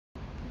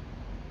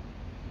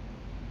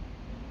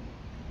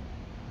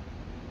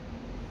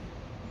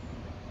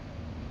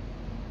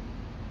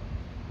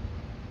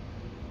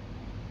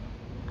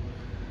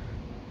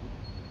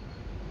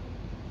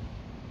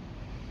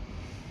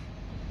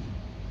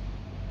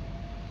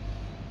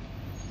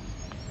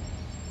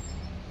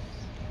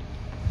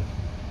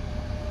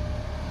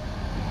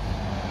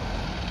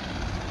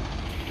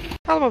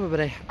Hello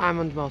everybody, I'm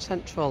Rosso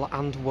Central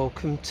and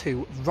welcome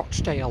to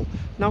Rossendale.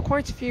 Now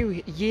quite a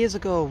few years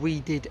ago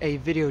we did a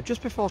video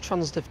just before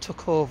Transdev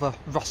took over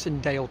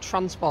Rossendale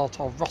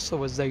Transport, or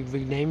Rosso as they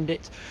renamed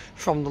it,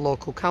 from the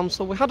local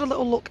council. We had a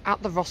little look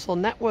at the Rosso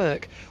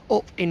network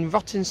up in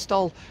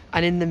Rossendale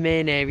and in the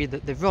main area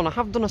that they've run. I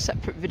have done a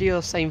separate video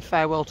saying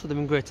farewell to them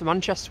in Greater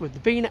Manchester with the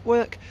B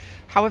network,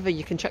 however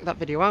you can check that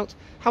video out.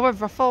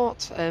 However, I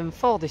thought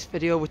for this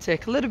video we'd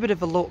take a little bit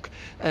of a look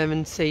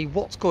and see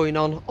what's going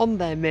on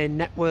their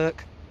main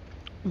network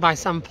by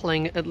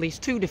sampling at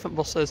least two different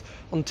buses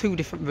on two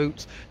different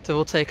routes that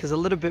will take us a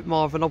little bit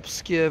more of an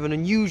obscure and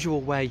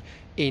unusual way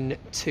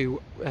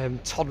into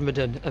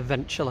Todmorden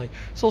eventually.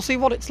 So we'll see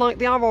what it's like.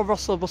 They are all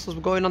Rosso buses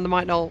we're going on. They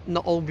might not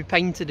all be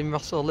painted in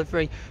Rosso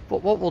livery,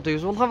 but what we'll do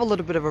is we'll have a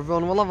little bit of a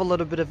run, we'll have a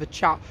little bit of a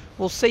chat,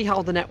 we'll see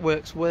how the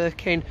network's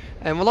working,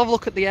 and we'll have a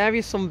look at the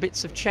area. Some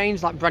bits have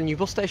changed, like brand new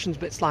bus stations,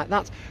 bits like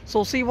that. So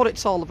we'll see what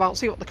it's all about,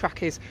 see what the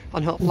crack is,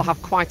 and hopefully we'll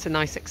have quite a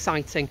nice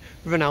exciting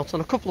run out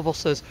on a couple of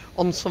buses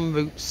on some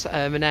routes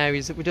and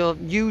areas that we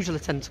don't usually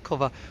tend to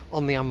cover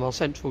on the Rosso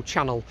Central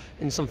channel,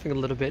 in something a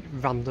little bit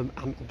random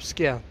and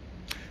obscure.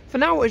 For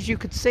now, as you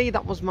could see,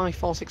 that was my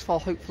 464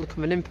 hopefully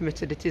coming in.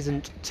 Permitted it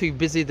isn't too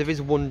busy, there is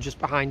one just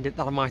behind it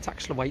that I might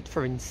actually wait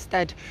for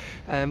instead.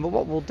 But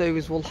what we'll do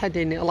is we'll head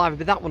in, it'll either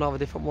be that one or a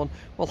different one.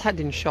 We'll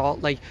head in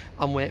shortly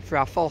and wait for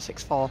our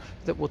 464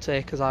 that will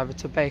take us either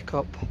to back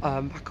up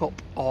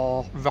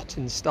or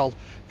Rossendale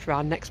for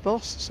our next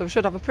bus. So we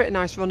should have a pretty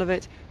nice run of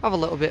it, have a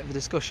little bit of a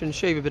discussion,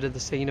 show you a bit of the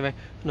scenery,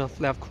 and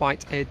hopefully have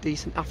quite a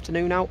decent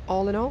afternoon out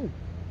all in all.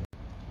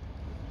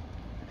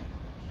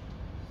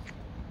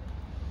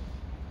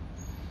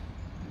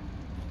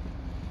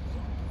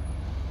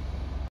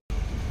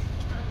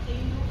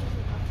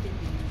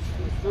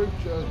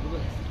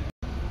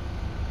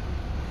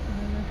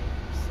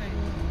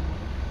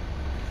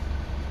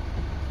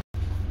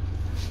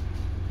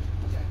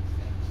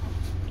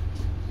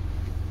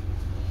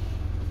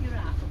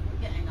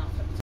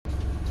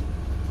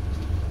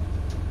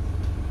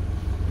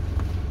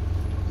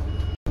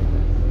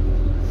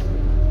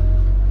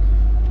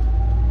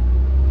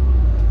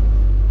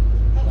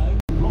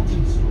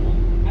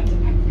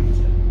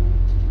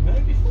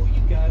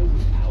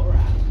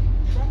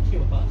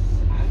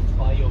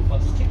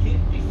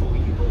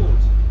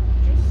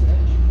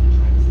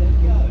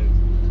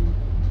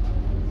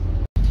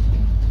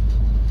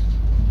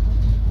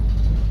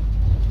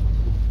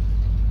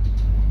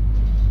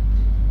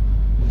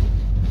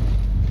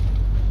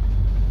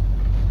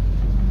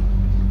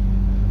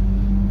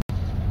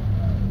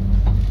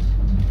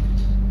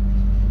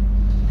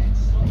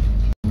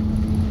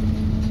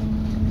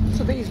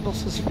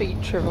 Buses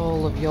feature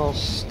all of your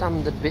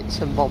standard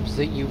bits and bobs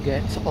that you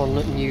get on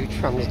new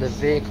Transdev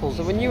vehicles.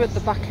 They were new at the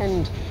back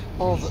end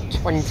of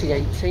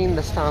 2018,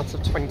 the start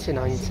of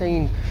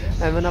 2019,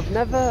 and I've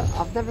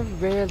never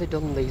really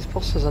done these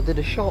buses. I did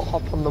a short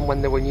hop on them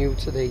when they were new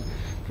to the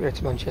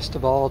Greater Manchester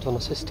board on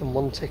a System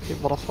 1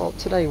 ticket, but I thought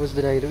today was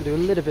the day that we'd do a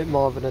little bit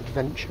more of an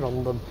adventure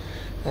on them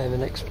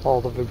and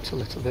explore the route a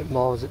little bit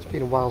more, as it's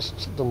been a while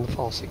since I've done the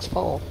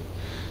 464.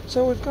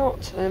 So we've got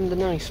the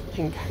nice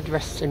pink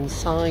headrests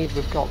inside,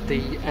 we've got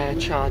the air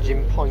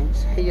charging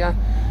points here,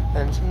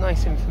 and some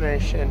nice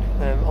information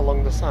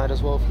along the side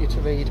as well for you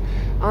to read,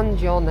 and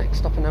your next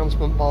stop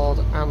announcement board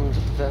and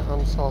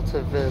sort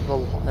of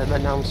verbal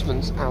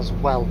announcements as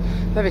well.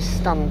 Very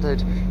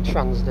standard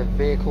Transdev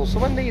vehicles. So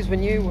when these were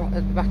new at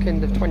the back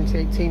end of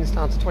 2018,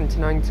 start of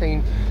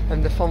 2019,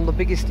 and they formed the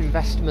biggest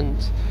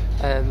investment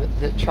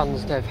that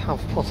Transdev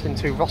have put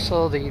into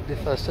Rosso, the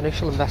first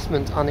initial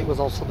investment, and it was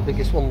also the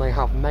biggest one they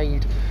have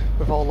made,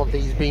 with all of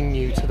these being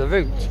new to the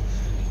route.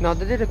 Now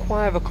they did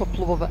acquire a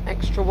couple of other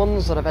extra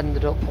ones that have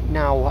ended up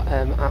now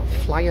at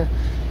Flyer,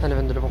 and have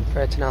ended up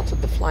operating out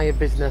of the Flyer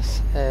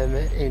business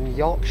in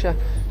Yorkshire.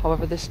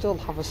 However, they still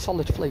have a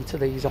solid fleet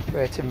of these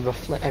operating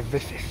roughly every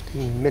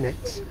 15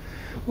 minutes.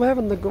 We're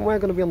going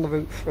to be on the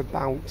route for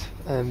about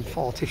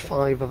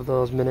 45 of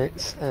those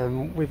minutes.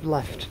 We've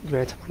left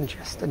Greater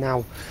Manchester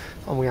now,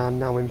 and we are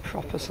now in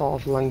proper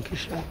sort of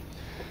Lancashire.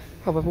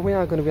 However, we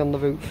are going to be on the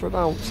route for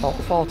about sort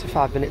of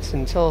 45 minutes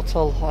in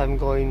total. I'm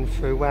going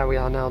through where we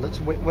are now,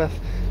 that's Whitworth,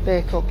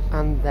 Bacup,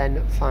 and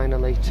then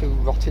finally to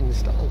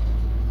Rossendale.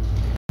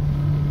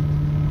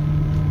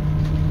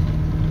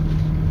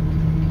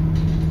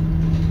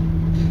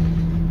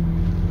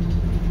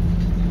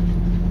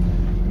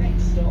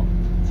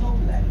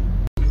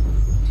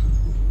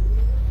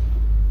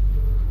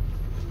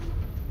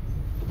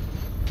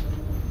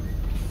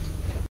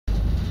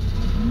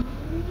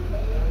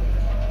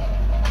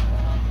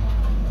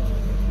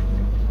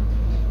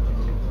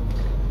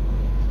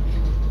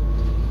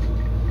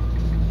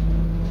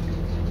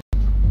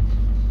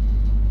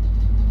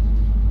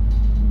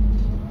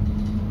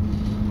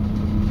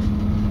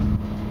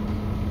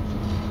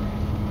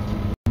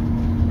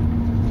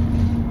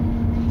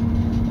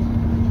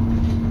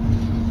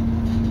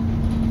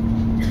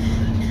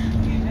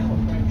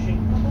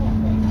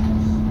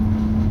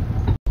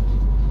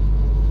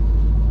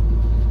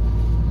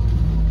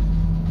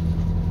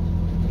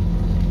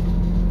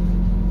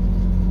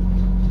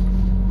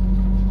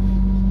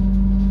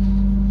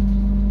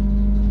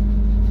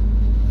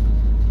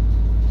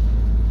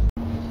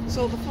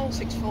 So the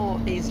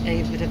 464 is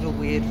a bit of a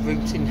weird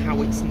route in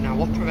how it's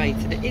now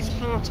operated. It is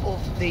part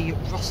of the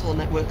Rosso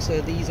network, so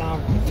these are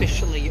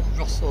officially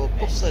Rosso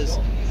buses.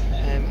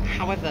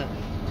 However,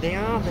 they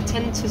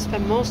tend to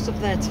spend most of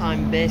their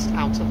time based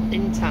out of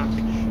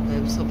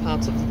Intac, so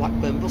part of the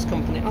Blackburn Bus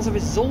Company. As a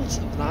result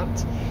of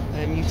that,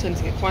 you tend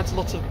to get quite a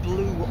lot of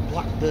blue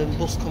Blackburn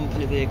Bus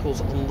Company vehicles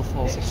on the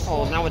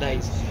 464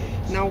 nowadays.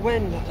 Now,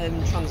 when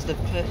Transdev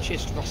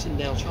purchased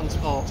Rossendale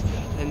Transport,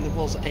 there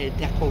was a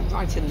depot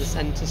right in the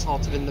centre,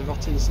 sort of in the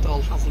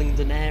Rossendale,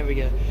 Haslingden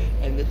area,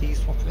 that these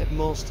operate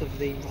most of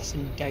the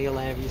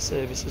Rossendale area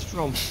services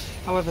from.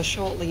 However,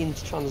 shortly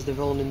into Transdev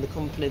owning the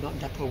company, that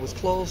depot was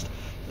closed.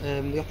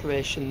 The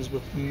operations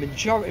were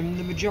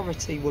the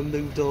majority were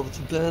moved over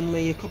to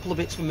Burnley. A couple of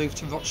bits were moved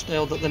to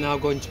Rochdale that they're now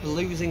going to be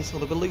losing, so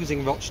they'll be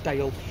losing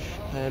Rochdale.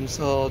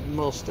 So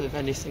most of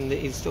anything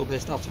that is still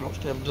based out of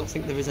Rochdale, I don't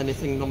think there is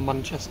anything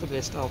non-Manchester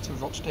based out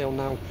of Rochdale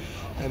now,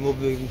 we'll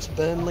be moving to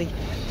Burnley.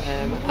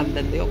 And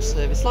then the odd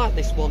service like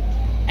this one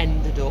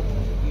ended up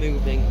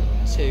moving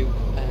to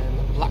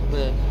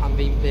Blackburn and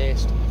being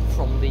based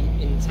from the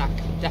Intac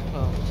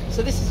depot.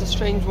 So this is a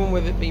strange one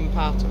with it being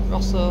part of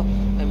Rosso,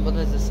 but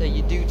as I say,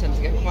 you do tend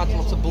to get quite a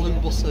lot of blue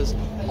buses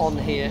on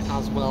here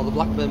as well, the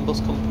Blackburn Bus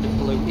Company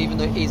blue, even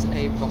though it is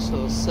a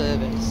Rosso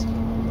service.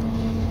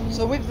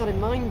 So with that in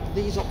mind,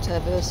 these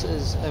Optare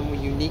Versas were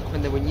unique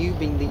when they were new,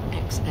 being the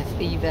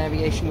XFE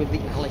variation with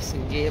the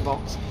Allison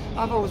gearbox.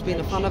 I've always been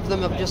a fan of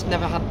them, I've just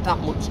never had that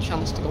much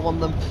chance to go on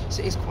them,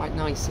 so it is quite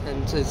nice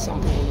to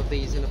sample one of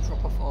these in a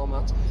proper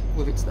format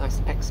with its nice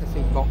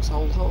XFE box.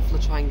 I'll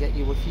hopefully try and get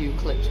you a few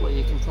clips where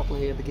you can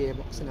properly hear the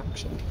gearbox in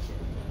action.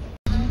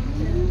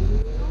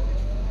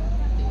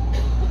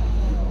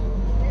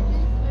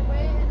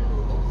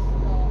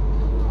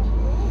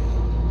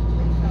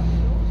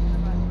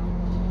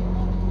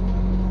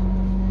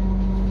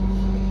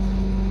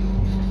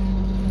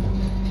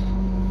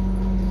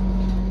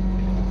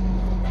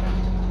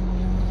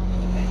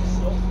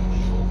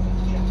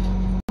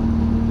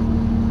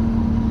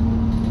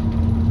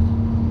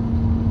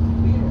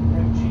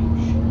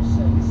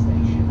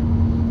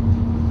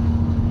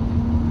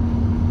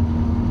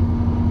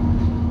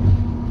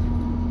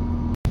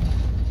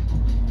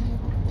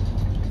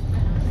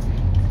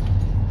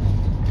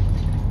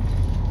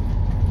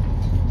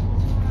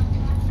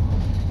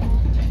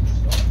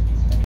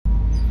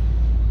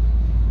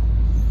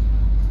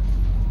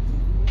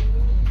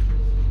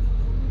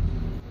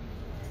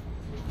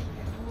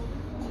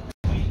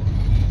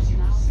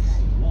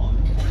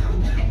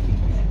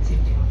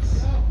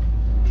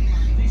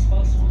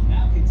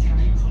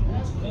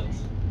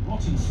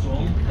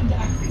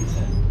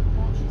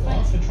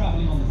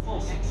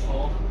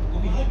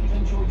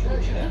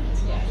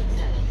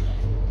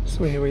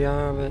 So here we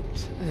are at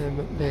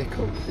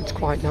Makeup. It's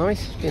quite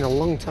nice. It's been a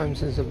long time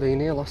since I've been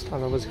here. Last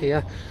time I was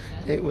here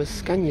it was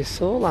Scania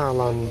Solar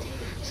Land,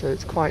 so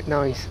it's quite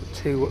nice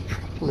to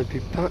properly be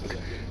back.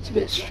 It's a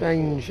bit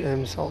strange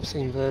sort of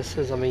seeing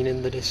Versas, I mean,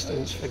 in the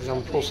distance, for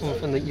example,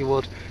 something that you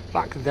would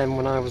back then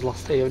when I was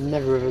last here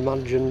never have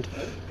imagined,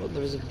 but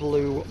there is a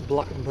blue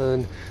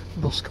Blackburn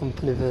Bus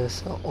Company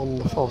Versa on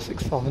the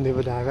 464 in the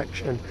other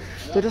direction.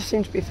 There does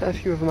seem to be a fair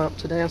few of them out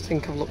today. I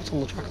think I've looked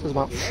on the track, there's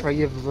about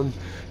 3 of them,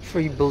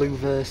 3 blue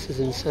Versas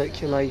in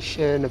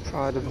circulation, a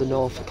Pride of the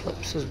North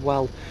Eclipse as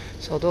well,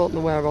 so I don't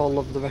know where all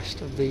of the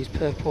rest of these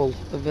purple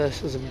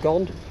Versas have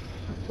gone,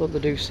 but they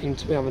do seem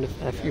to be having a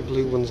fair few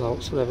blue ones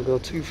out. So there we go,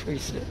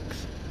 236.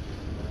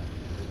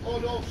 Oh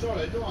no,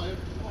 sorry, don't I?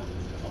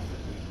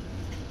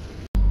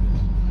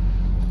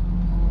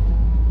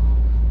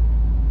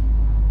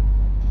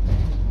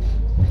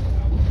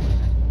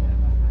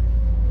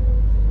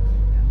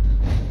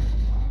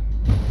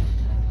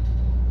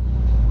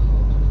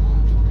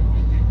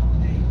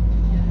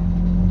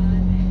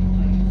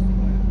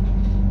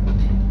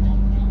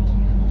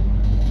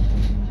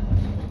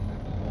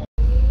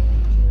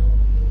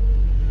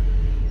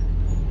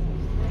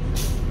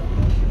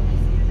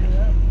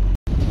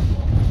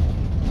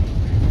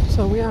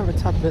 So we are a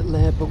tad bit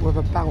late, but we're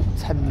about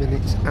 10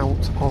 minutes out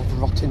of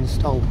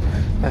Rossendale,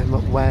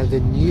 where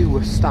the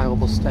new style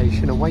bus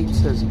station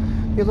awaits us.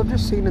 You'll have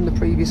just seen in the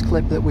previous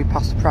clip that we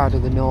passed the Pride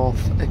of the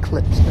North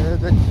Eclipse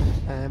Urban,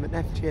 an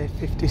FJ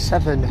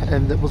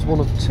 57 that was one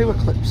of 2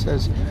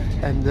 Eclipses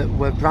that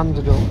were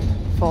branded up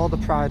for the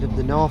Pride of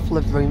the North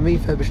livery and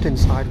refurbished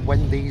inside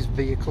when these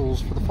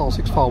vehicles for the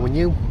 464 were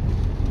new.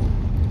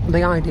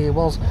 The idea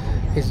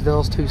is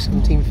those 2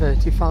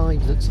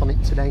 1735 that's on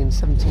it today and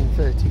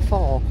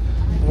 1734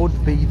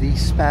 would be the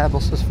spare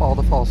buses for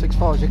the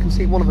 464. As you can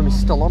see, one of them is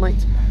still on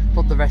it,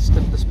 but the rest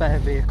of the spare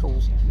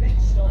vehicles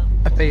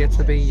appear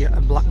to be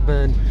a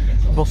Blackburn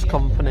Bus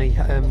Company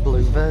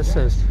blue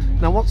Versas.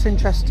 Now what's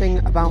interesting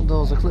about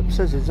those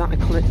Eclipses is that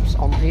Eclipse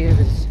on here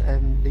is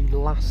the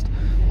last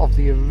of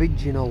the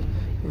original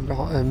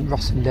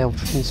Rossendale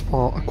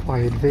Transport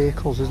acquired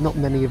vehicles. There's not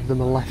many of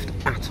them are left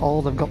at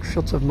all. They've got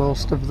shut of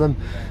most of them,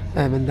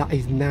 and that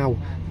is now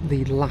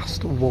the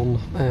last one,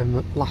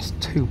 last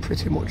two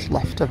pretty much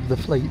left of the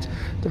fleet.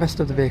 The rest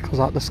of the vehicles,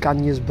 like the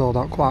Scanias, built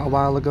out quite a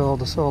while ago.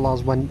 The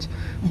Solars went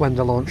when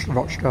they launched the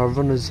Rochdale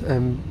Runners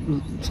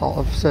sort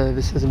of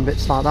services and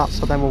bits like that,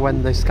 so then were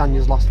when the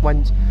Scanias last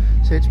went.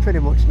 So it's pretty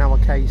much now a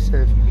case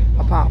of,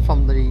 apart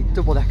from the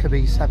double-decker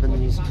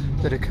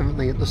B7s that are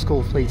currently at the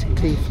school fleet in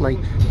Keighley,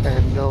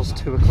 those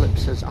two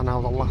Eclipses are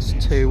now the last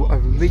two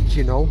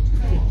original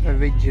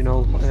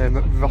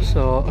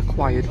Rosso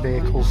acquired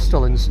vehicles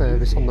still in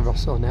service on the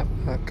Rosso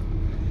network.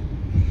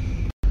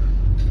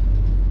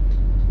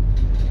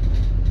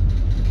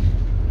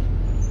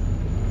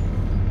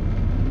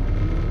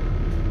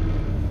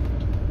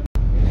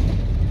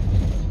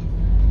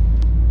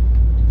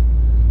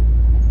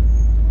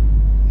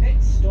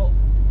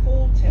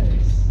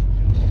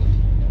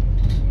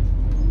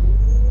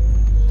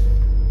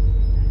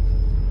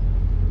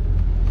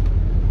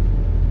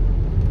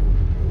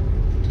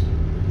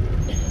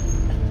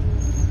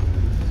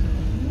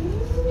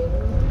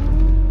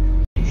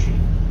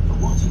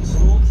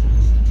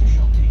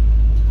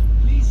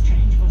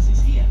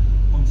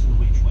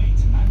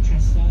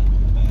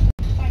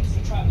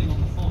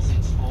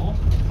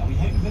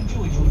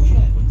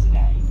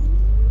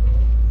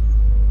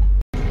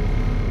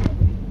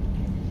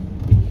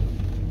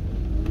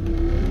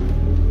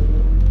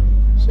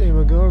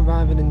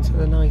 Arriving into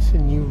the nice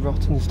and new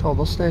Rossendale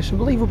bus station. I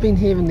believe we've been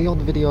here in the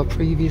odd video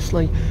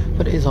previously,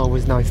 but it is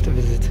always nice to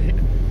visit it.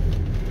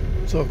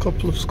 So a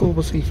couple of school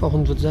bus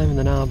E400s there, and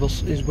then our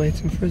bus is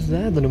waiting for us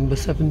there, the number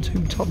 7 to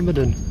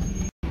Todmorden.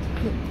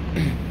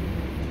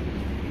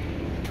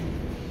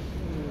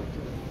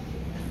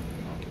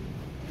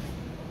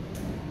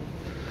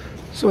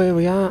 So here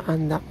we are,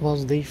 and that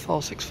was the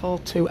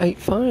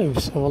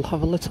 464285, so we'll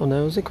have a little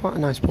nosy. Quite a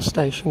nice bus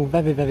station,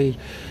 very, very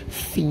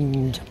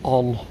themed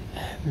on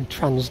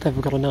Transdev.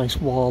 We've got a nice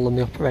wall and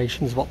the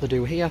operations of what they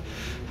do here,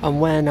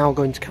 and we're now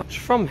going to catch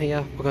from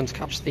here, we're going to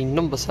catch the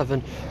number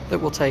 7 that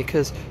will take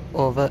us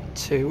over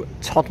to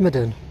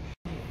Todmorden.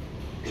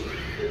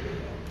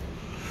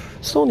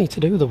 Still need to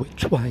do the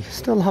which way,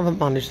 still haven't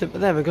managed it, but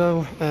there we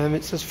go.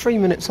 It says 3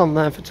 minutes on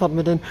there for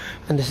Todmorden,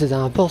 and this is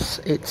our bus.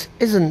 It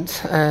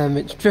isn't,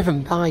 it's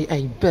driven by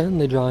a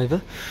Burnley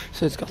driver,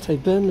 so it's got a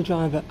Burnley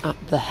driver at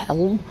the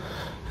helm.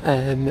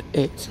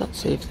 Let's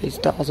see if these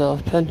doors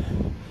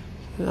open.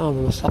 Oh,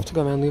 we must have to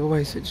go around the other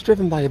way. So it's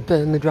driven by a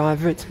Burnley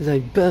driver. It is a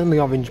Burnley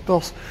orange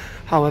bus.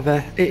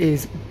 However, it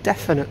is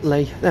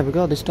definitely, there we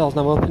go, this door's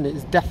now open, it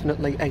is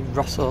definitely a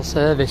Rosso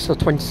service, so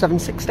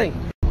 2760.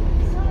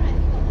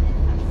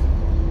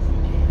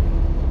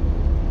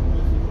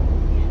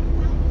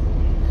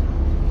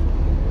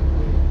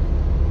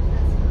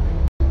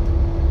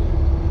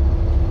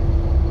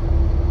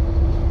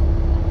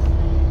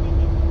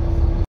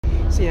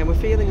 Yeah, we're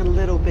feeling a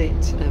little bit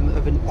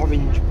of an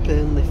orange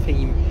Burnley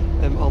theme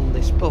on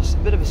this bus. A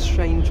bit of a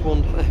strange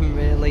one,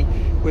 really,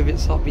 with it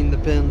sort of being the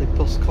Burnley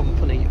Bus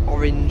Company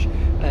orange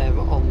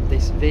on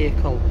this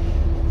vehicle.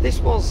 This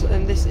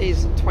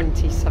is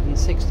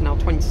 2760 now.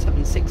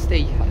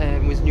 2760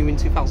 was new in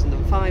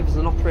 2005 as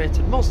an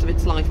operated most of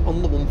its life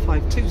on the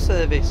 152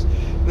 service,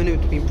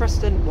 renewed to be in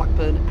Preston,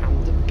 Blackburn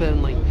and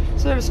Burnley.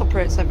 Service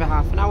operates every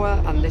half an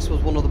hour, and this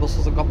was one of the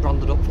buses that got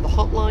branded up for the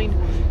hotline.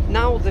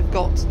 Now they've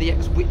got the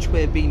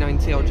ex-Whichway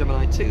B90 or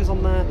Gemini 2s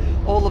on there.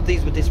 All of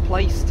these were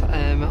displaced.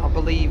 I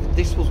believe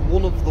this was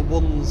one of the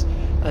ones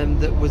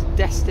that was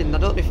destined, I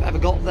don't know if it ever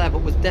got there,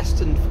 but was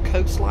destined for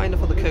Coastliner,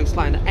 for the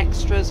Coastliner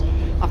Extras.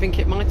 I think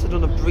it might have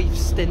done a brief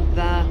stint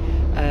there,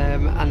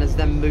 and has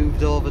then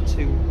moved over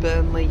to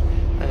Burnley.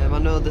 I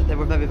know that they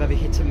were very, very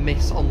hit and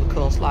miss on the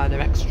Coastliner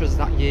Extras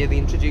that year. They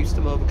introduced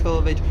them over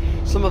COVID.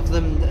 Some of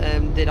them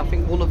did, I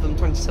think one of them,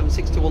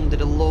 2761,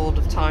 did a load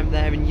of time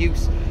there in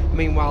use.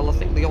 Meanwhile, I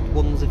think the odd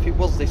ones, if it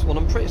was this one,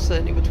 I'm pretty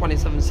certain it was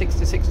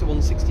 2760,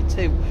 61,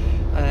 62.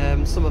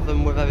 Some of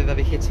them were very,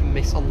 very hit and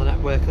miss on the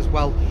network as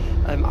well,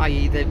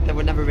 i.e. they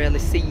were never really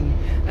seen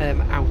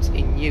out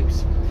in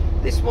use.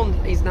 This one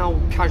is now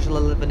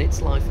casually living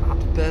its life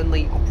at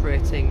Burnley,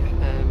 operating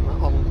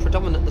on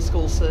predominantly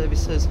school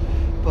services,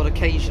 but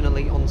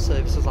occasionally on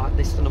services like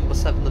this, the number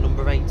 7, the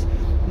number 8.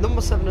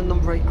 Number 7 and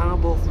number 8 are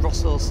both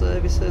Rosso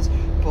services,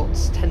 but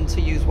tend to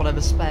use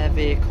whatever spare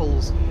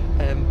vehicles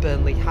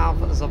Burnley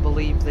have, as I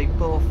believe they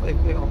both,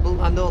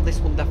 I know this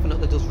one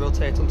definitely does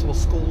rotate onto a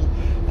school,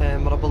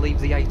 but I believe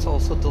the 8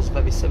 also does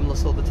very similar,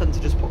 so they tend to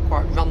just put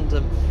quite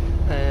random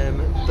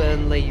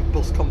Burnley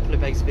bus company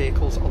based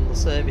vehicles on the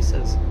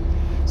services.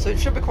 So it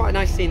should be quite a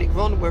nice scenic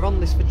run. We're on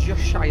this for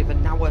just shy of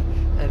an hour,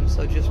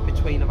 so just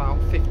between about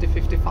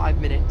 50-55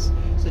 minutes,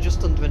 so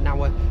just under an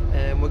hour.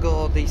 We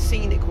go the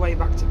scenic way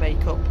back to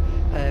Bacup,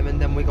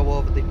 and then we go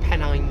over the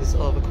Pennines,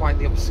 over quite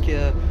the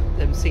obscure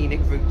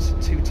scenic route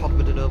to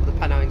Todmorden over the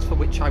Pennines, for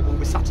which I will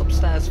be sat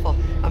upstairs for.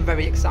 I'm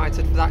very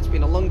excited for that. It's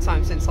been a long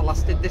time since I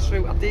last did this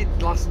route. I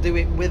did last do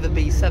it with a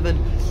B7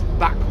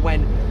 back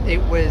when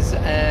it was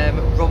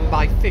run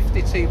by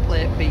 52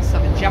 plate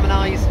B7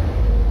 Geminis.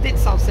 Did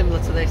sound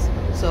similar to this,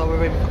 so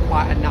we're in for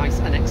quite a nice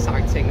and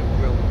exciting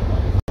run.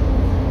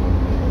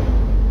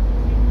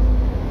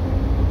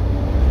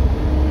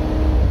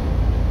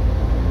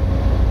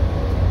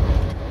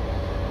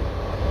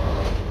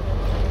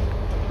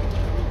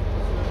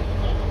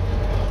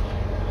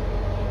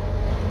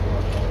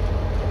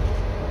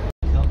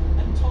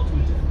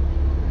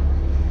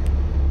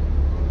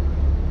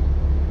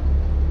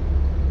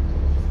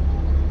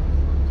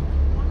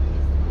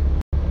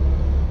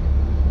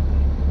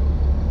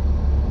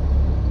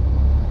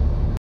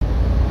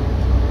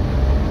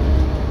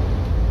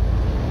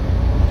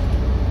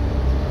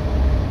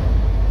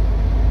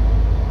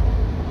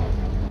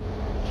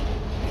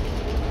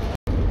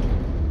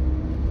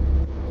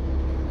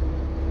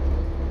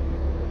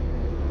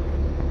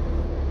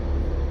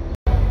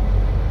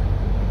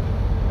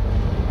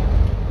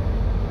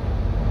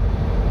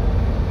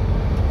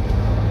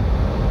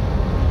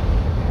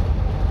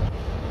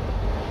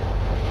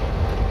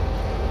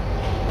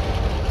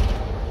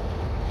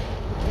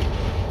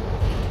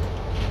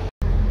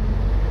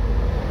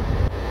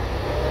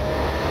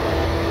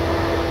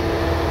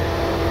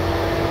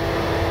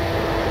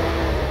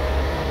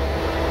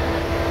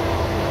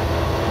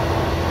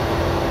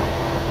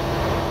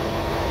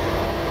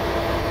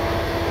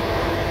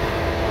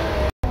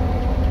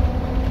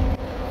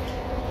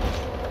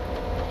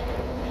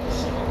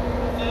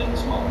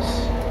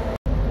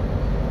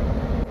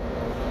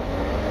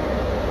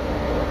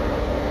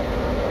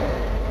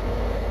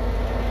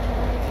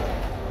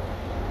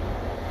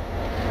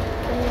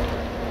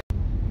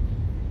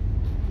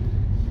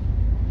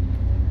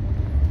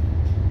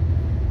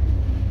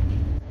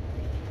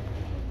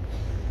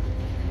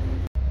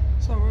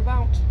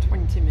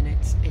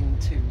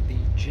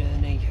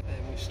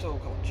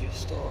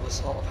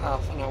 sort of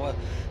half an hour,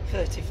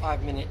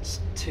 35 minutes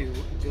to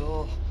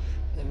go.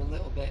 A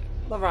little bit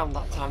around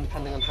that time,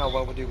 depending on how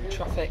well we do with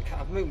traffic.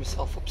 I've moved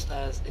myself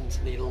upstairs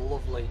into the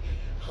lovely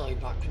high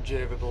back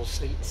durable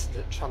seats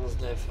that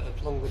Transdev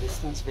longer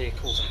distance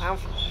vehicles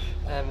have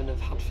and have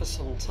had for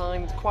some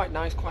time. They're quite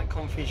nice, quite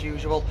comfy as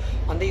usual,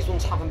 and these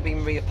ones haven't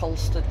been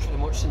reupholstered pretty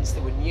much since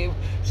they were new,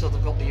 so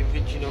they've got the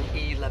original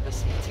e-leather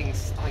seating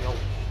style.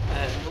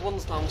 The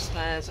ones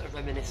downstairs are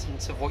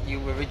reminiscent of what you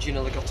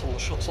originally got on the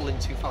shuttle in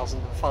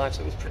 2005,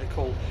 so it was pretty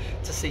cool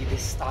to see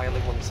this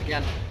styling once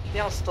again. They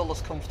are still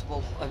as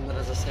comfortable, and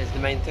as I say, is the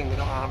main thing. They've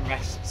got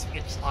armrests,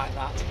 bits like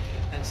that,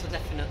 and so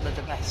definitely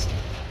the best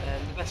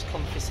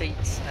comfy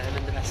seats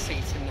and the best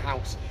seats in the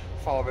house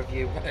for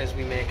review as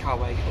we make our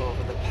way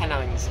over the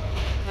Pennines.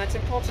 Now, it's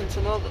important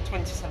to note that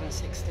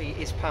 2760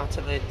 is part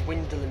of a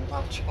dwindling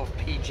batch of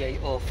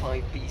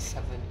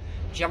PJ05B7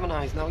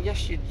 Geminis. Now,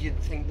 yes, you'd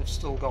think they've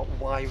still got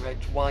Y-Reg,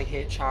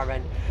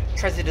 YHRN,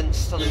 President's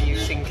still in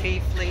use in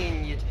Keighley,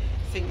 and you'd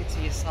think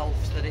to yourself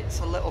that it's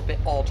a little bit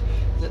odd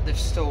that they've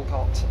still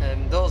got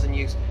those in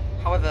use.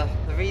 However,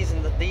 the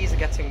reason that these are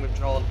getting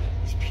withdrawn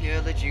is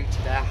purely due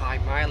to their high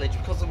mileage,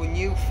 because they were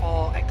new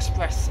for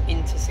express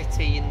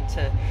intercity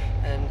into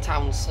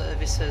town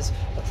services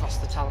across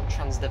the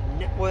Transdev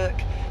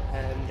network.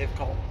 They've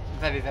got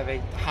very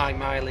high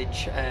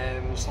mileage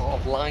sort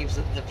of lives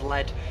that they've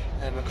led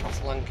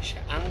across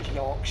Lancashire and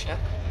Yorkshire.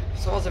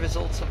 So as a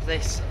result of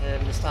this,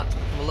 they start to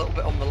become a little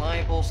bit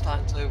unreliable,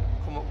 starting to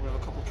come up with a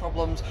couple of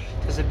problems.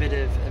 There's a bit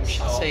of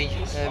chassis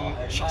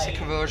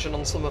corrosion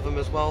on some of them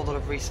as well that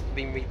have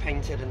recently been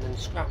repainted and then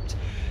scrapped.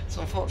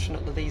 So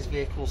unfortunately these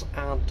vehicles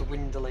are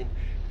dwindling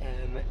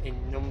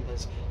in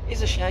numbers.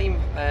 It's a shame,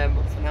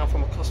 but for now,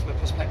 from a customer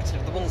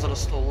perspective, the ones that are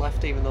still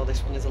left, even though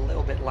this one is a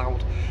little bit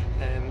loud,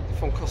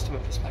 from customer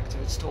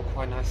perspective it's still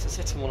quite nice to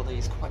sit on one of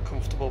these quite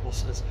comfortable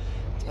buses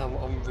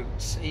on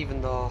routes.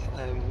 Even though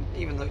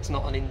it's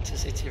not an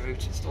intercity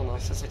route, it's still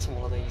nice to sit on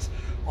one of these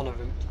on a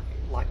route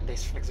like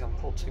this, for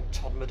example, to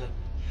Todmorden.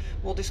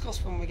 We'll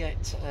discuss when we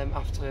get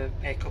after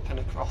Bacup and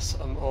across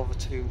over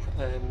to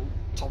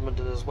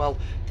Todmorden as well.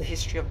 The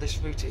history of this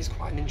route is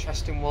quite an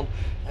interesting one,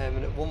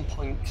 and at one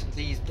point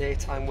these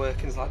daytime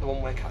workings like the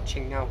one we're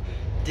catching now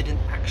didn't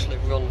actually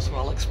run, so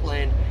I'll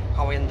explain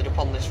how I ended up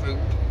on this route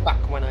back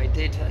when I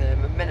did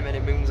many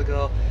moons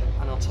ago,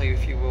 and I'll tell you a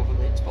few other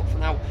bits. But for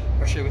now,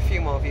 I'll show you a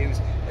few more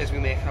views as we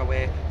make our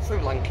way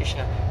through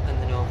Lancashire and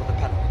then over the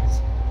Pennines.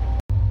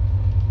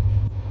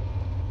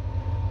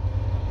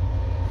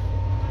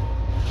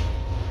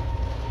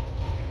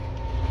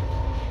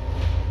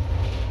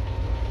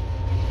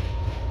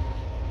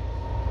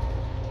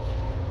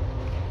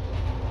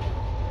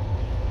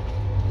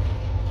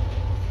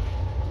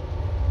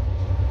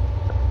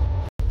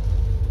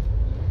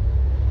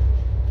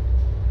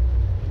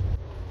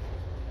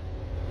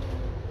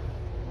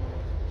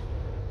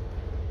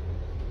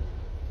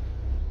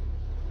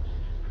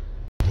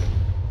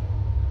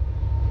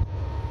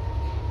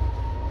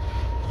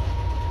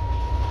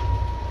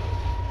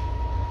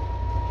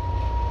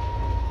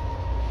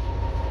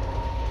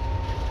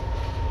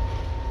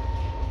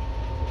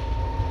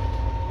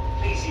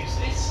 Use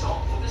this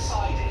stop for the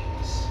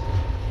sidings.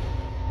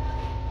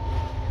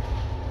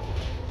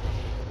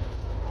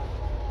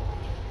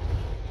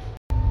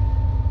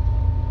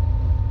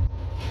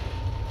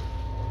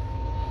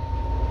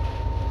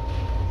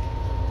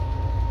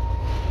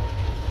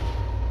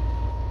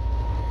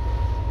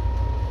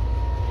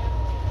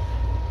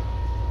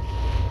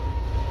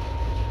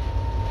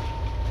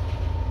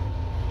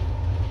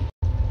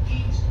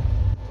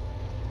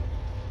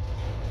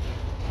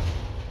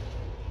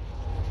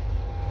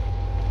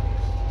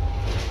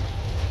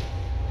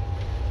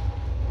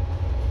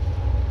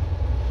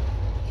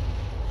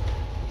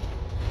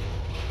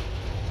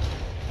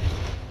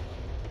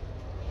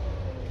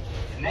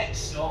 Next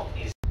stop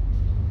is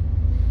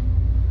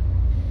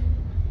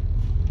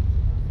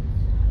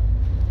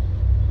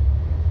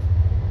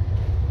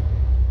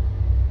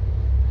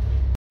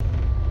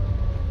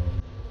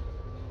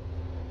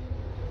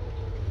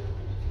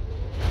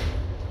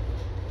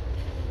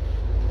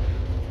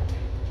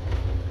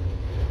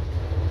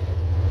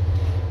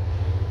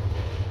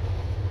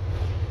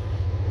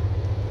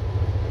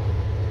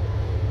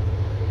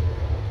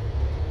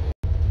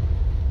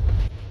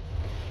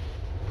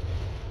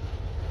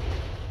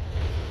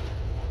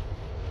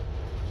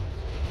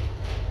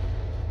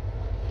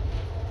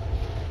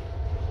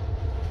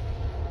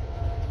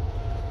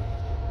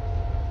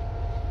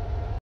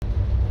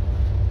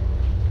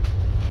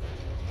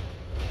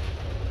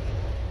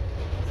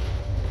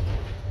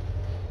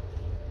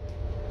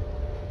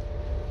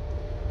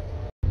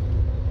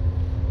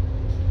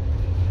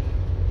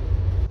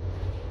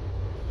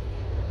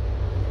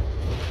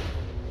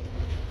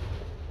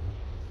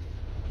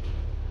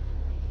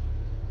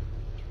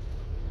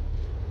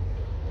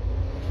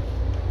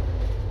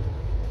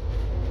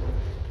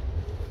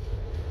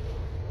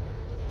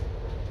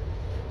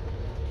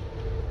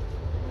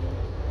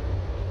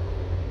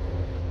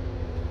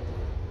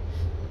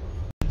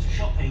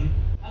shopping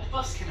and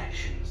bus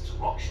connections to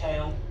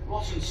Rochdale,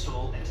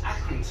 Rossendale and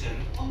Accrington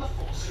on the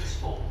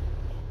 464.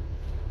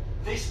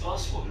 This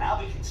bus will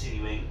now be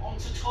continuing on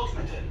to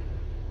Todmorden.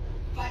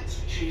 Thanks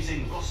for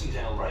choosing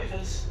Rossendale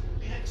Rovers.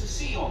 We hope to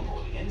see you on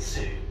board again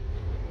soon.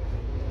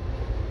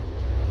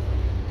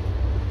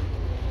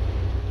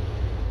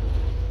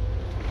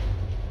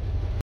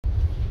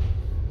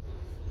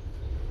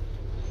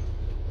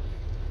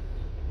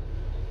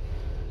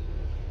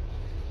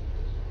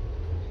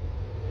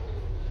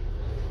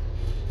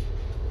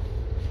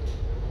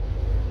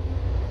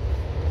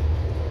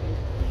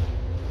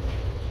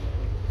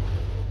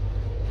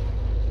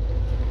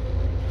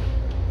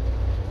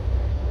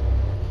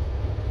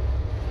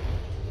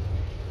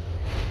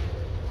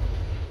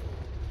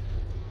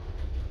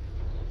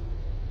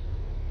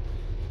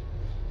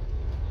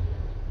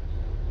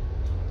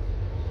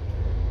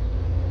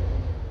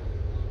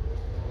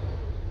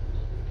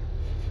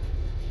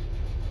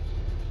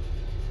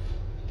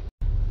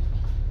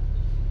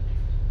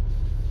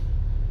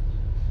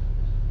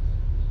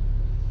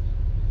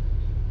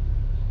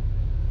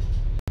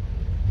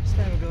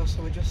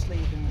 So we're just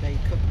leaving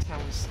Bacup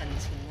town centre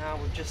now.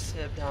 We've just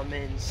served our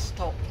main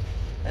stop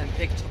and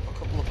picked up a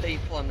couple of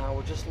people, and now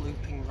we're just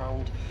looping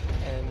round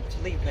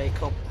to leave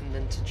Bacup and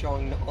then to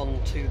join on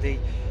to the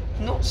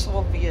not so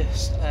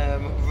obvious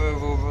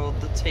rural road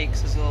that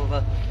takes us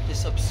over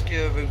this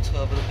obscure route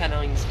over the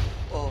Pennines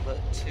over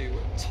to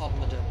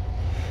Todmorden.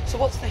 So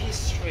what's the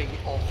history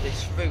of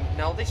this route?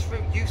 Now this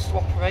route used to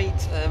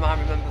operate, I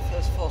remember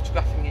first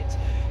photographing it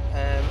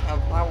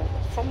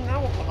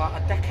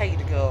about a decade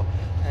ago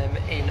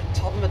in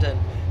Todmorden.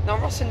 Now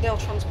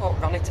Rossendale Transport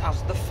ran it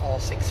as the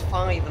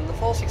 465, and the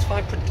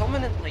 465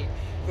 predominantly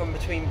run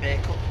between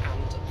Bacup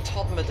and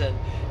Todmorden.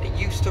 It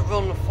used to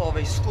run for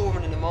a school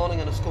run in the morning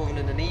and a school run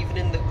in an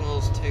evening that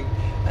goes to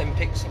and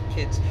picks up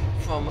kids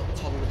from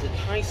Todmorden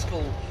High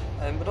School,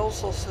 but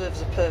also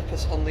serves a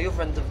purpose on the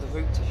other end of the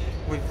route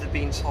with there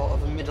being sort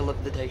of a middle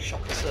of the day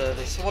shocker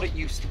service. So what it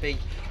used to be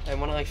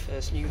when I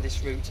first knew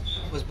this route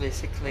was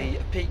basically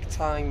a peak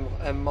time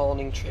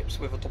morning trips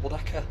with a double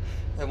decker,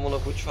 and one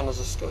of which ran as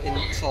a sort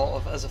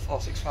of as a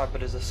 465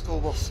 but as a school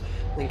bus,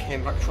 then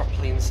came back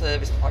properly in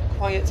service quite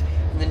quiet,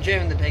 and then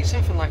during the day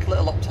something like a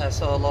little Optare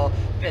Solo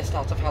based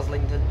out of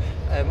Haslingden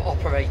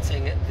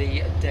operating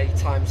the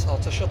daytime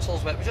sort of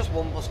shuttles where it was just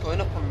one bus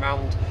going up and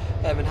round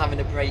and having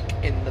a break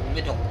in the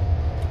middle.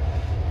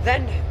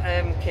 Then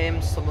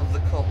came some of the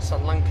cuts,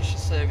 and Lancashire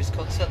service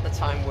cuts at the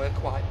time were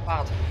quite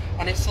bad,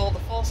 and it saw the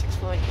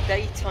 465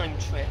 daytime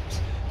trips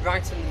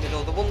right in the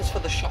middle. The ones for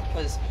the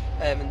shoppers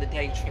and the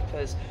day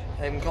trippers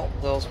got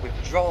those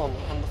withdrawn,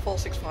 and the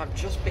 465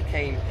 just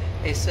became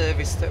a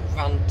service that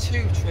ran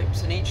 2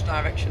 trips in each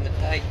direction a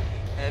day.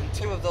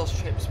 2 of those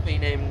trips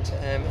being aimed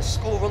at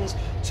school runs,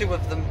 2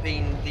 of them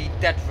being the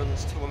dead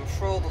runs to and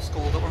fro the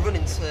school that were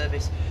running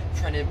service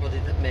for anybody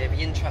that may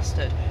be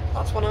interested.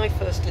 That's when I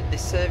first did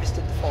this service,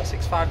 did the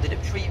 465, did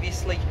it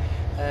previously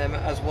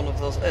as one of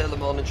those early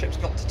morning trips,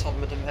 got to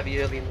Todmorden very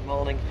early in the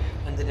morning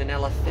and did an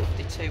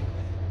LF52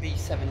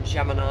 B7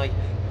 Gemini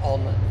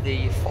on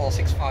the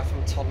 465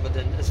 from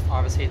Todmorden as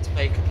far as here to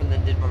Bacup, and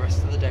then did my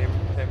rest of the day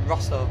in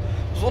Rosso.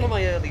 It was one of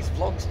my earliest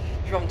vlogs.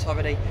 If you haven't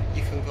already,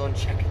 you can go and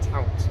check it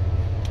out.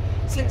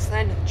 Since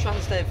then,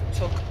 Transdev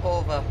took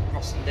over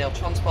Rossendale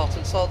Transport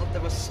and saw that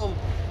there was some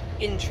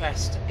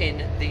interest in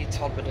the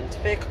Todmorden to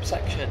Bacup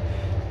section.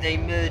 They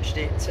merged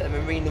it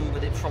and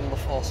renumbered it from the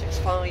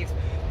 465,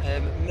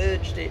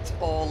 merged it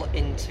all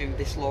into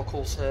this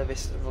local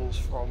service that runs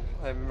from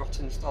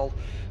Rossendale,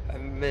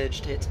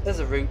 merged it as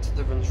a route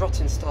that runs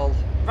Rossendale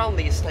around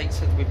the estates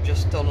that we've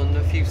just done, and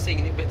a few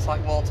scenic bits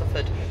like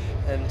Waterford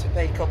to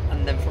Bacup,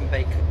 and then from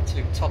Bacup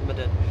to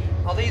Todmorden.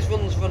 Now these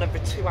runs run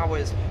every 2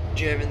 hours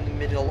during the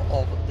middle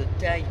of the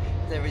day.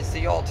 There is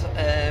the odd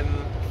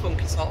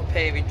funky sort of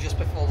period just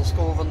before the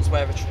school runs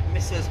where a trip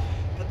misses,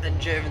 but then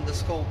during the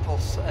school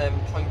bus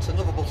point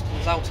another bus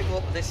comes out. It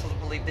won't be this, I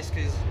believe this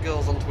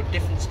goes on to a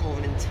different school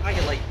run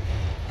entirely.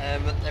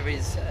 But there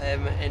is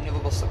another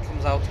bus that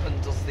comes out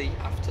and does the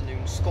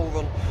afternoon school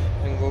run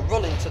and will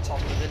run into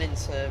Todmorden in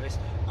service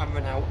and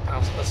run out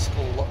as a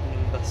school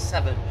number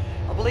 7.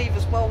 I believe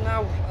as well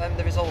now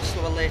there is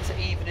also a later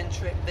evening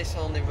trip. This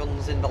only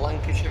runs in the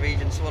Lancashire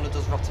region, so one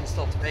does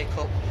Rossendale to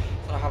Bacup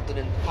that I have done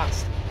in the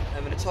past.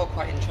 And it's all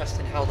quite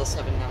interesting how the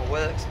 7 now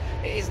works.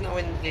 It is now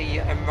in the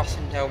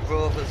Rossendale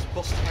Rovers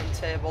bus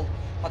timetable.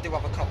 I do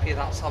have a copy of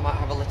that, so I might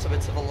have a little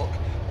bit of a look,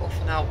 but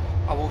for now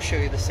I will show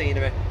you the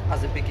scenery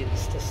as it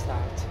begins to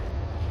start.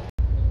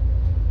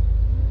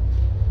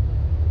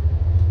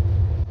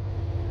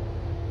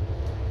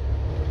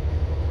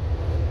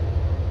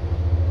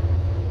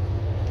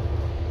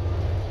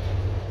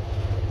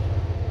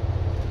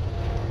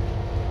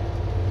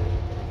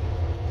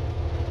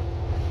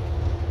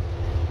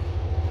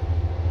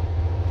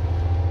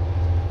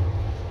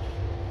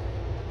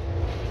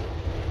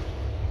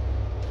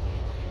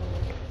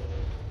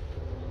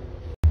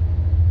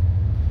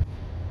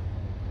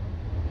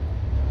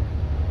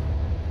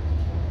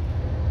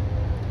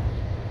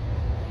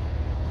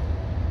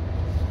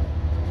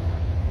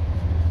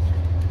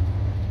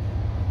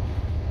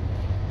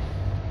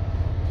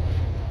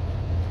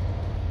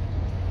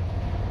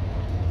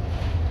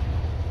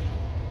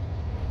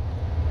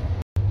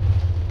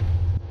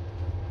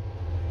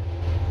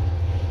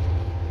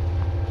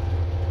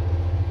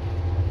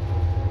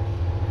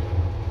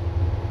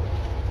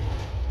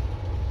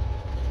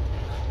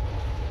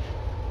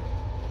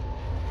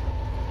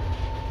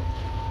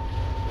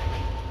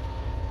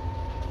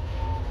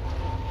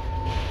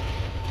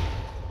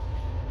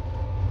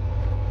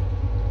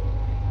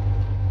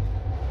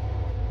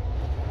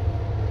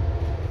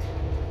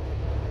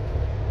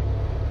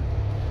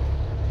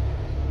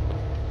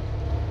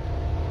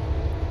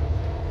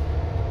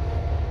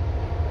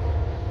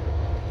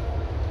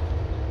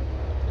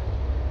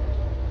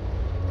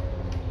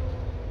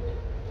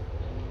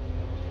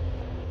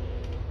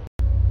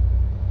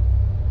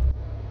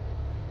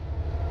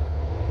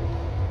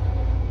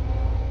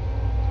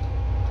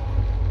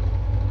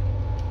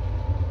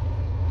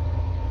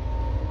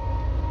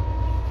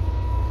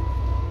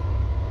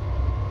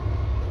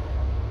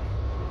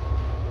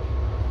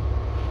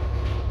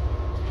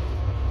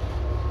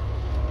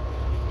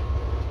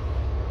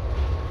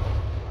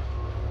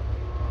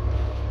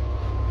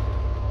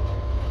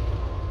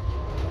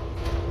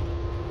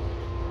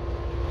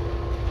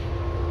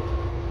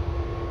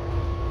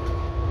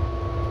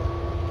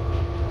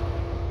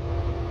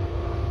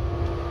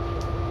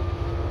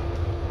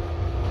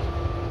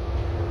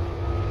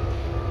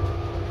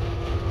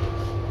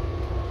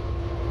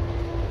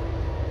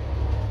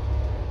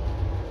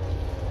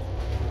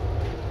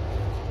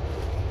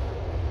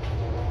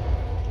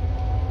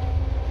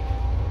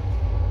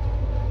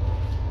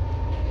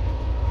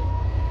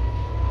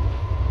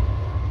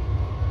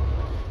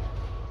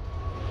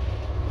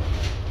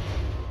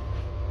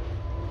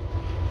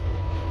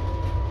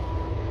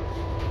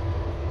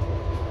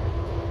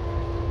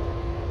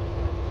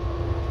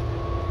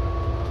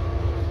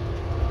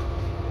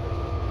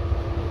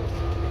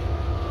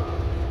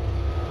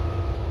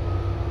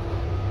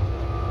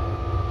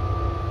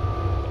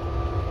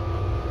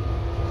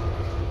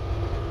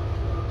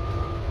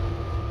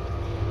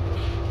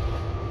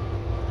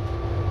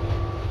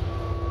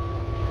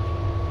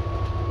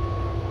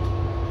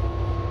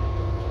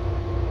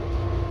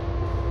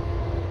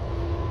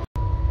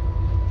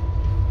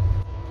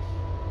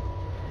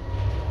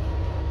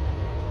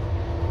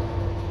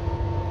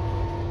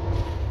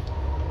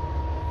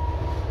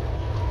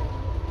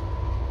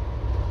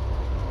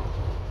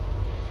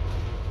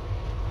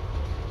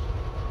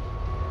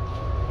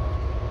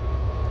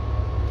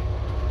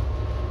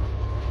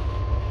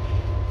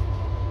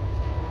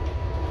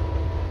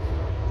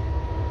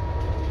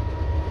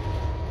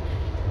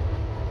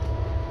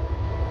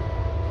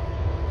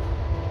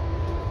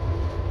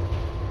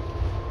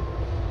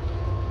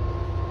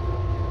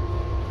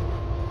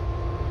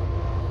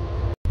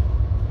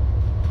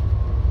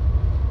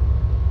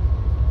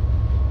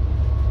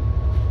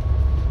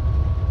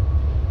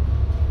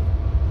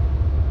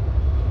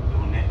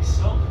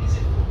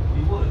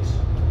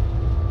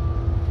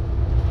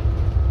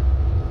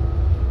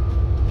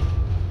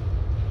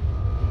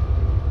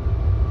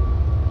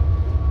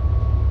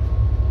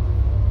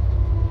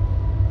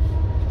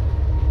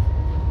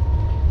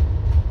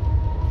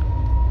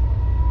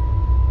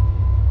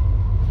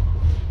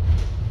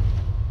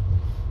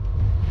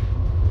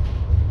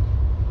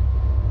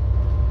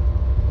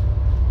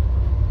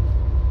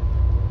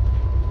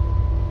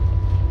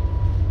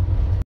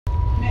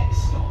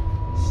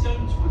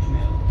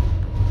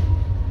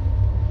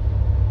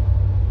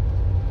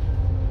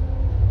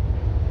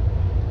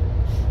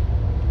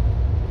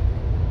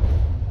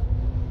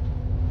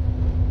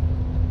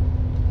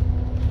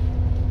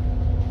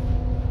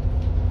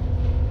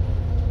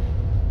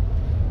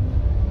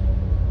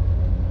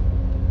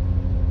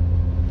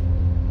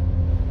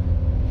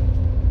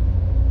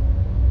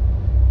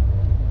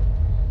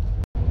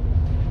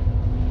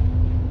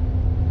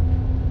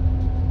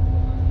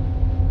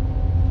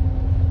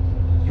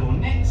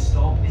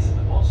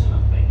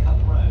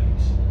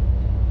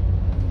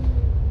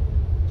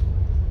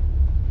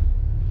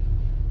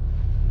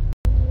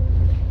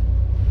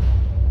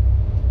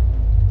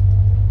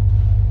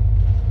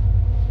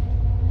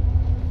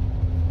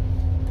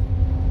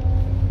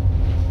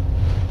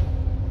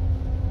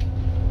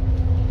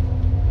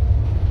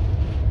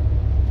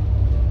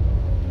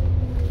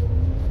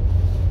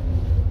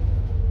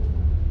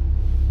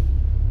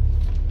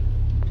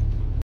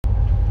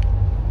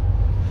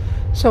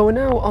 So we're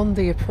now on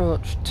the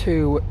approach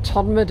to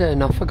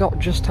Todmorden. I forgot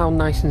just how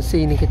nice and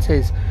scenic it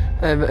is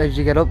as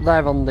you get up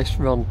there on this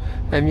run.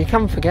 You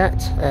can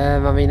forget,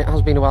 I mean, it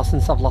has been a while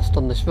since I've last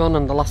done this run,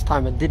 and the last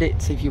time I did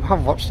it, if you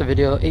have watched the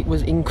video, it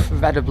was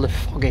incredibly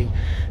foggy,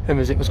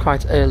 as it was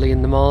quite early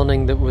in the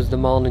morning. That was the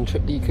morning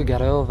trip that you could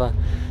get over.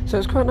 So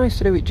it's quite nice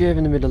to do it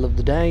during the middle of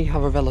the day,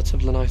 have a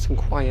relatively nice and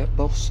quiet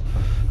bus.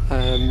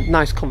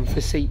 Nice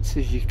comfy seats,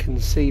 as you can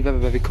see,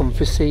 very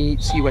comfy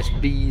seats,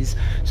 USBs,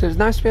 so it's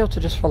nice to be able to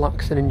just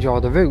relax and enjoy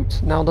the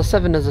route. Now the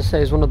 7, as I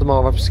say, is one of the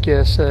more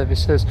obscure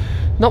services.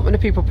 Not many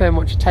people pay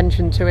much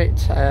attention to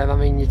it. I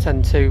mean, you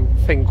tend to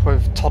think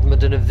with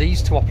Todmorden of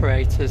these two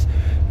operators,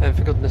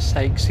 for goodness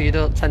sake, so you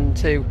don't tend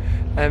to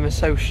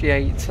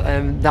associate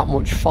that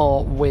much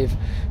thought with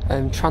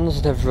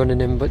Transdev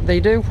running in, but they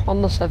do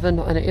on the 7,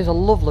 and it is a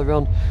lovely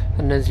run,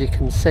 and as you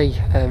can see,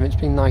 it's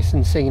been nice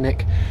and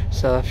scenic,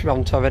 so if you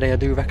haven't already, I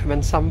do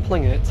recommend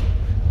sampling it.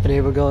 And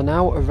here we go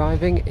now,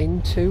 arriving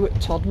into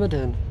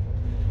Todmorden.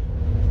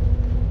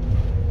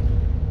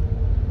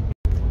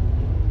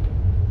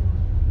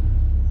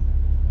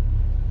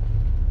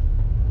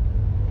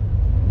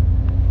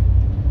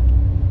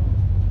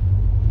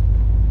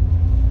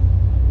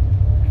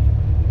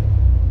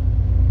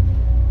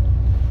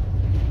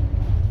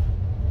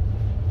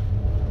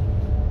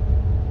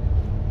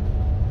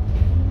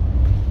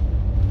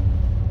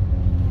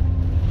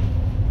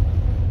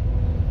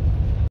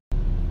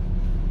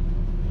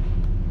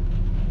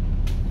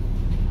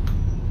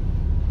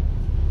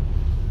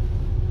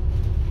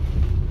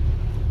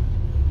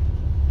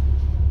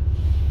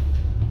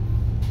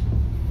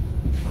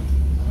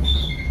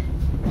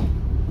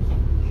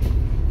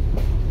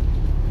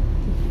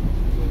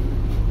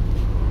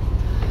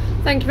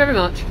 Thank you very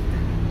much.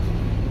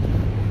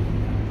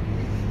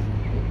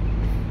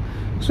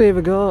 So here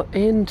we go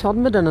in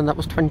Todmorden, and that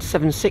was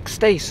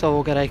 2760, so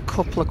we'll get a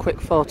couple of quick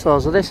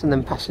photos of this and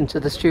then pass into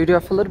the studio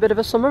for a little bit of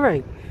a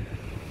summary.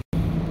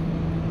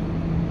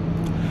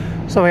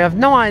 So we have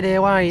no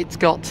idea why it's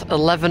got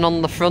 11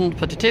 on the front,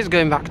 but it is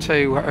going back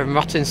to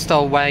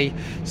Rossendale way,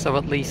 so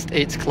at least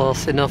it's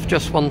close enough.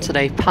 Just wanted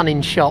a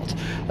panning shot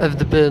of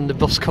the Burnley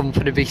bus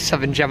company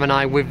B7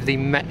 Gemini with the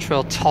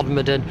Metro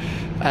Todmorden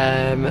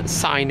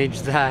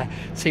signage there.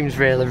 Seems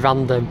really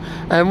random.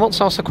 What's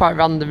also quite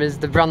random is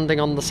the branding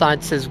on the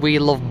side says "We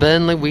love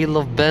Burnley." We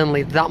love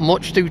Burnley that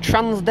much. Do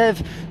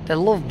Transdev? They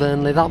love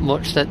Burnley that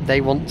much that they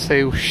want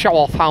to show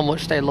off how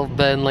much they love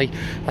Burnley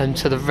and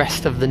to the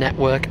rest of the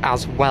network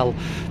as well.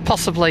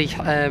 Possibly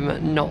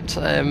not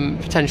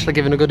potentially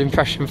giving a good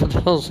impression for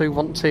those who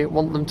want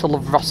them to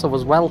love Rosso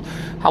as well.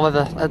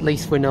 However, at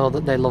least we know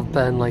that they love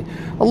Burnley.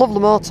 A lovely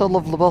motor,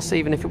 lovely bus,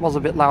 even if it was a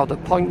bit loud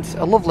at points.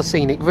 A lovely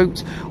scenic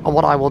route, and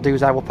what I will do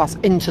is I will pass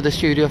into the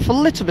studio for a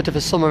little bit of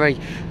a summary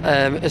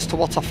as to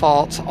what I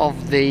thought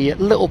of the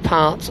little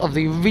parts of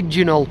the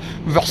original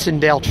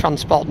Rossendale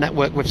transport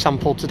network we've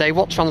sampled today,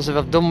 what Transdev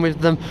have done with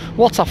them,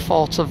 what I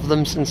thought of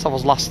them since I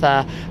was last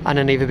there, and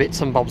any other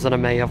bits and bobs that I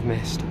may have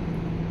missed.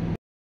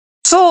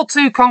 So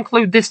to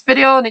conclude this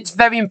video, and it's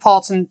very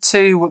important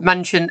to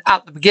mention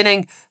at the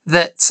beginning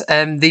that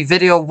the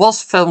video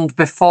was filmed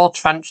before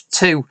Tranche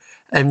 2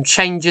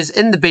 changes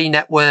in the B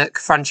network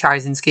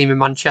franchising scheme in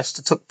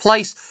Manchester took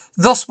place.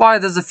 Thus why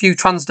there's a few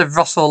Transdev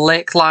Rosso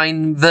Lake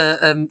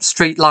Line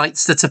street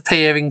lights that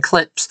appear in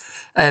clips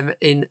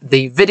in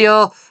the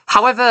video.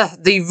 However,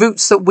 the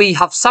routes that we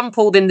have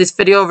sampled in this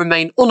video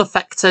remain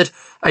unaffected,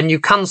 and you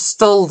can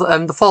still, the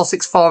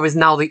 464 is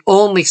now the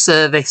only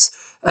service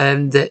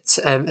that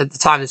at the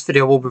time this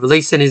video will be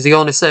releasing is the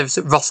only service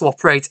that Rosso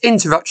operates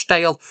into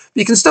Rochdale.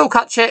 You can still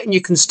catch it, and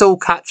you can still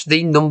catch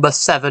the number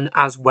 7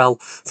 as well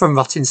from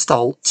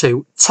Rossendale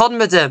to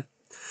Todmorden.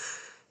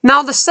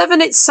 Now the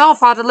 7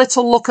 itself, I had a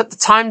little look at the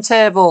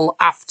timetable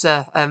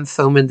after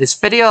filming this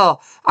video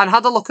and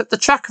had a look at the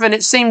tracker, and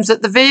it seems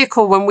that the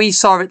vehicle, when we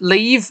saw it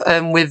leave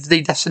with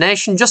the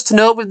destination, just to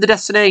note with the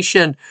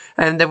destination,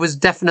 there was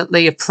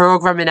definitely a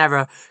programming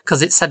error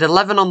because it said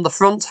 11 on the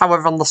front,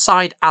 however on the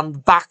side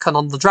and back and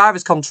on the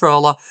driver's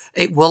controller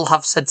it will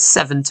have said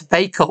 7 to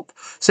bake up.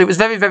 So it was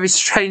very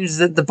strange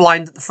that the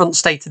blind at the front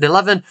stated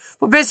 11,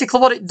 but basically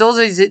what it does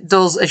is it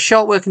does a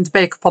short working to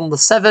bake up on the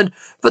 7,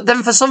 but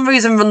then for some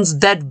reason runs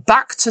dead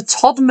back to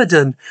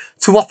Todmorden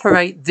to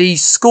operate the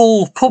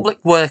school public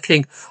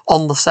working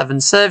on the 7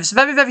 service.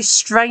 Very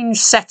strange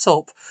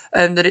setup,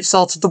 that it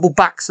sort of double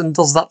backs and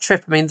does that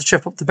trip. I mean, the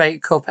trip up to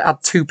Bake Cup, it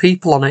had 2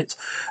 people on it.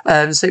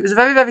 So it was a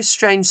very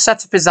strange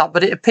setup is that,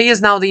 but it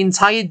appears now the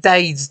entire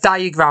day's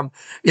diagram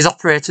is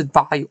operated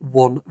by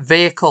 1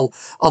 vehicle.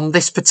 On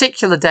this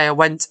particular day I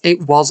went,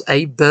 it was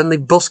a Burnley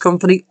Bus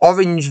Company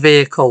orange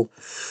vehicle.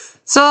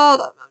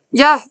 So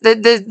yeah,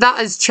 that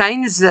has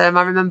changed. I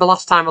remember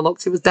last time I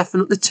looked, it was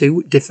definitely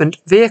 2 different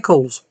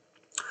vehicles.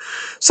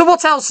 So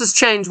what else has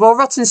changed? Well,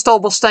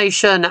 Rossendale bus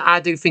station, I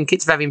do think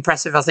it's very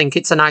impressive. I think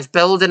it's a nice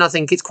building. I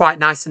think it's quite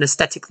nice and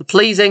aesthetically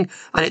pleasing.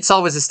 And it's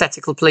always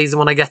aesthetically pleasing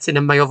when I get in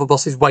and my other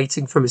bus is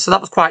waiting for me. So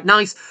that was quite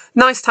nice.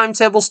 Nice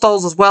timetable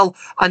stalls as well.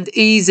 And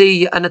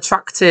easy and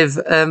attractive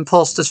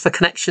posters for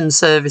connection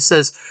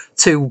services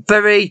to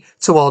Bury,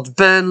 towards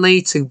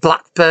Burnley, to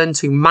Blackburn,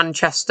 to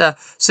Manchester.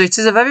 So it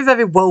is a very,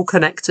 very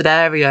well-connected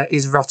area,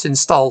 is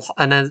Rossendale.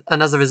 And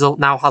as a result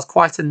now has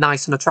quite a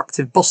nice and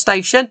attractive bus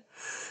station.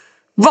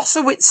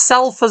 Rosso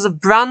itself as a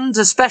brand,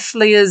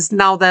 especially as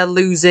now they're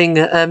losing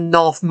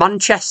North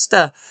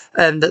Manchester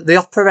that they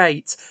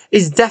operate,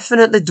 is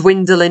definitely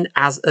dwindling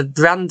as a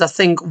brand. I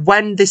think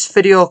when this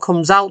video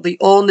comes out, the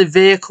only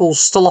vehicles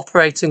still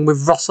operating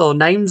with Rosso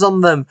names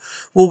on them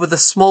will be the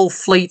small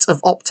fleet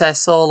of Optare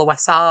Solo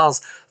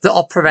SRs that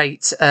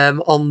operate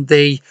on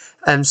the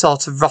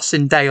sort of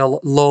Rossendale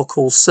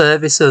local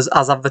services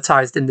as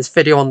advertised in this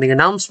video on the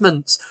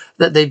announcements,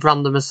 that they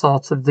brand them as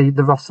sort of the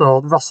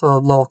Rosso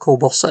local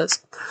buses.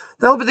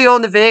 They'll be the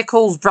only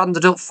vehicles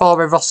branded up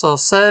for a Rosso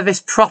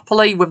service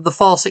properly, with the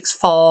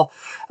 464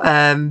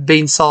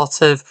 being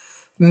sort of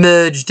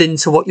merged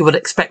into what you would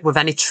expect with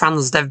any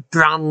Transdev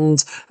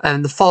brand,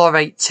 and the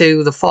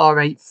 482, the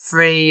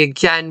 483,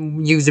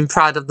 again using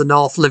Pride of the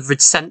North liveried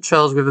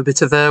Centros with a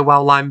bit of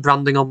Irwell line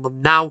branding on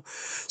them now.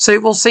 So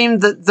it will seem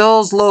that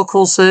those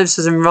local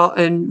services in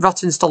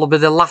Rossendale will be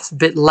the last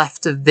bit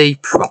left of the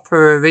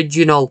proper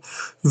original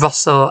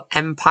Rosso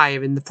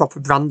empire in the proper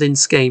branding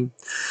scheme.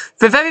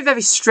 They're very,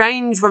 very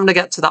strange when they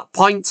get to that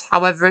point.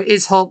 However, it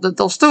is hoped that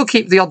they'll still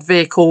keep the odd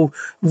vehicle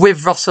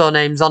with Rosso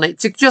names on it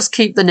to just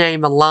keep the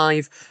name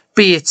alive,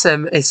 be it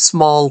a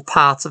small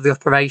part of the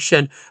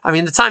operation. I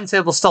mean, the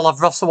timetables still have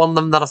Rosso on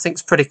them, that I think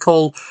is pretty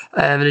cool.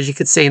 And as you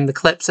could see in the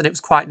clips, and it was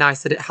quite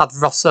nice that it had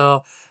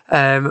Rosso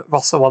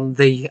on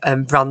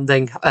the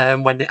branding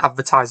when it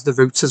advertised the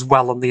routes as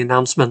well on the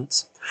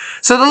announcements.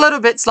 So the little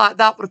bits like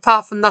that, but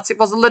apart from that, it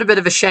was a little bit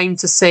of a shame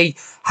to see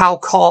how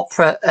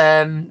corporate,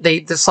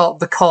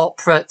 the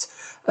corporate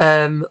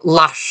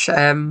lash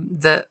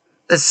that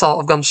has sort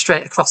of gone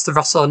straight across the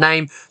Rosso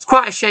name. It's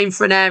quite a shame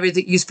for an area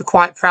that used to be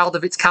quite proud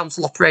of its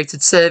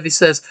council-operated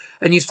services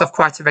and used to have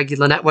quite a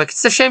regular network.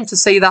 It's a shame to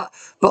see that,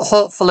 but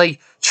hopefully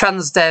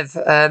Transdev,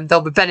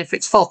 there'll be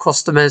benefits for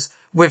customers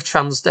with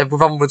Transdev,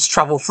 with onwards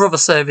travel for other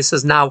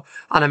services now.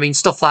 And I mean,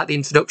 stuff like the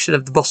introduction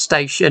of the bus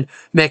station,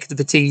 make it a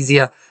bit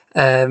easier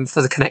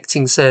for the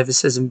connecting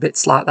services and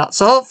bits like that.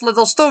 So hopefully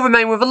they'll still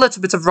remain with a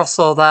little bit of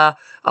Rosso there,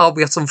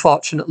 albeit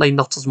unfortunately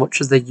not as much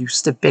as they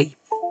used to be.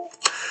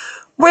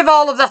 With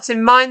all of that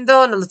in mind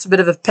though, and a little bit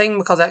of a ping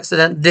because I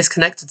accidentally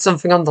disconnected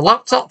something on the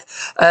laptop,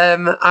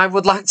 I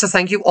would like to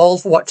thank you all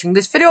for watching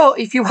this video.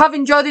 If you have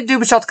enjoyed it, do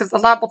be sure to click the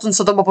like button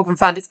so that more people can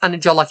find it and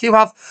enjoy like you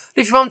have.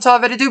 If you haven't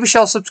already, do be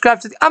sure to subscribe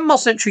to the More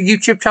Central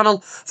YouTube channel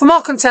for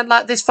more content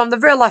like this from the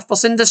real life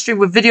bus industry,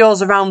 with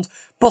videos around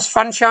bus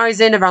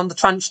franchising, around the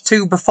Tranche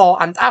 2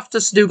 before and after,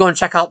 so do go and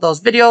check out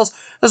those videos,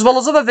 as well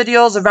as other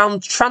videos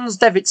around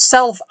Transdev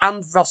itself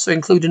and Rosso,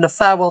 including a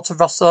farewell to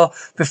Rosso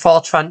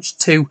before Tranche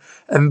 2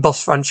 and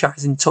bus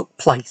franchising took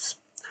place.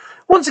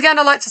 Once again,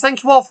 I'd like to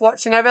thank you all for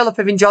watching. I really hope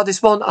you've enjoyed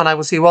this one, and I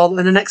will see you all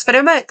in the next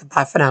video, mate.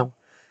 Goodbye for now.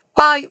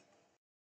 Bye.